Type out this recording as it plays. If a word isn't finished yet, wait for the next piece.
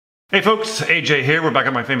Hey folks, AJ here. We're back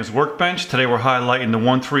at my famous workbench. Today we're highlighting the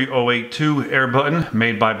 13082 air button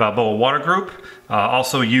made by Balboa Water Group.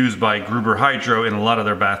 Also used by Gruber Hydro in a lot of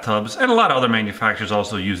their bathtubs, and a lot of other manufacturers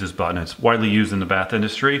also use this button. It's widely used in the bath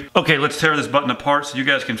industry. Okay, let's tear this button apart so you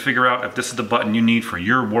guys can figure out if this is the button you need for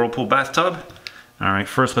your Whirlpool bathtub. Alright,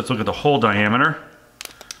 first let's look at the hole diameter.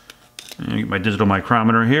 I get my digital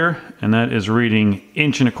micrometer here, and that is reading 1.25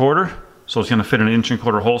 inches. So it's going to fit an 1.25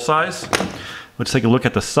 inch hole size. Let's take a look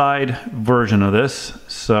at the side version of this.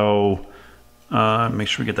 So make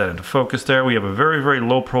sure we get that into focus there. We have a very, very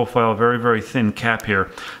low profile, very, very thin cap here.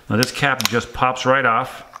 Now this cap just pops right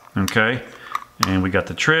off, okay? And we got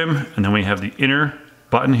the trim, and then we have the inner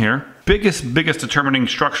button here. Biggest determining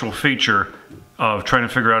structural feature of trying to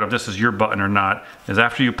figure out if this is your button or not is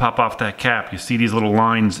after you pop off that cap, you see these little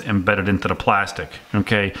lines embedded into the plastic,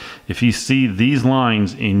 okay? If you see these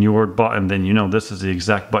lines in your button, then you know this is the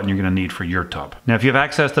exact button you're gonna need for your tub. Now, if you have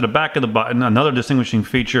access to the back of the button, another distinguishing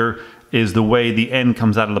feature is the way the end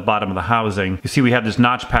comes out of the bottom of the housing. You see we have this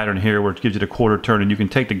notch pattern here where it gives you the quarter turn and you can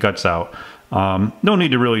take the guts out. No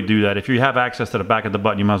need to really do that. If you have access to the back of the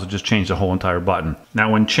button, you might as well just change the whole entire button.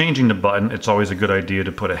 Now when changing the button, it's always a good idea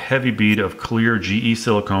to put a heavy bead of clear GE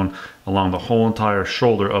silicone along the whole entire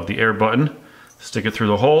shoulder of the air button. Stick it through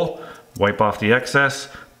the hole, wipe off the excess,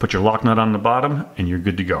 put your lock nut on the bottom, and you're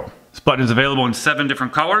good to go. This button is available in 7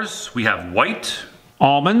 different colors. We have white,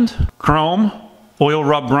 almond, chrome, oil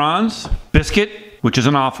rub bronze, biscuit, which is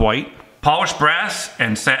an off-white, polished brass,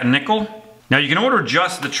 and satin nickel. Now you can order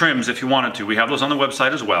just the trims if you wanted to. We have those on the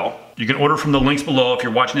website as well. You can order from the links below if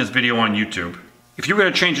you're watching this video on YouTube. If you're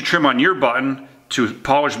gonna change the trim on your button to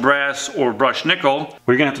polished brass or brushed nickel, what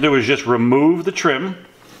you're gonna have to do is just remove the trim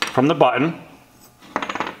from the button,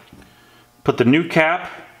 put the new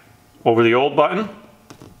cap over the old button,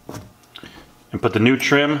 and put the new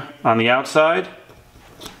trim on the outside.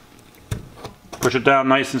 Push it down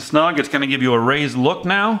nice and snug. It's gonna give you a raised look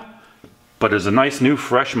now, but it's a nice new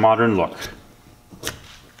fresh modern look.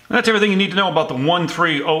 That's everything you need to know about the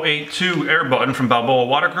 13082 air button from Balboa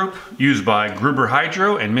Water Group, used by Gruber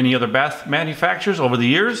Hydro and many other bath manufacturers over the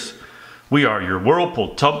years. We are your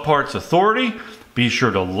Whirlpool Tub Parts Authority. Be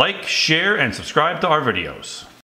sure to like, share, and subscribe to our videos.